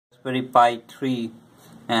Raspberry Pi 3,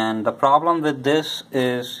 and the problem with this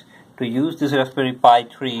is to use this Raspberry Pi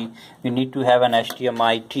 3 you need to have an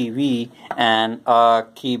HDMI TV and a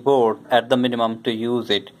keyboard at the minimum to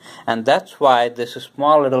use it, and that's why this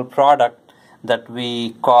small little product that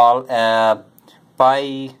we call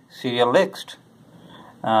PiSerialixed.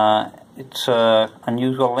 It's an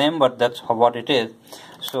unusual name, but that's what it is.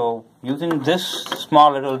 So using this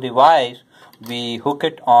small little device, we hook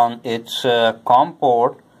it on its COM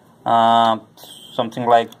port, something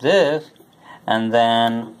like this, and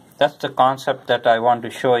then that's the concept that I want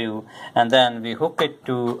to show you. And then we hook it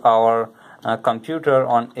to our computer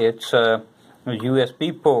on its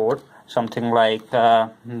USB port, something like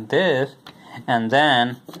this, and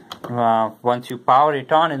then once you power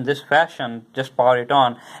it on in this fashion, just power it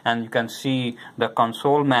on and you can see the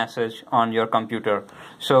console message on your computer.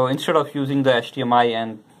 So instead of using the HDMI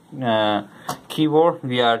and keyboard,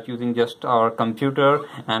 we are using just our computer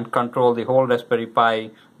and control the whole Raspberry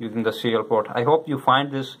Pi using the serial port. I hope you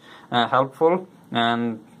find this helpful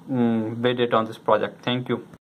and bid it on this project. Thank you.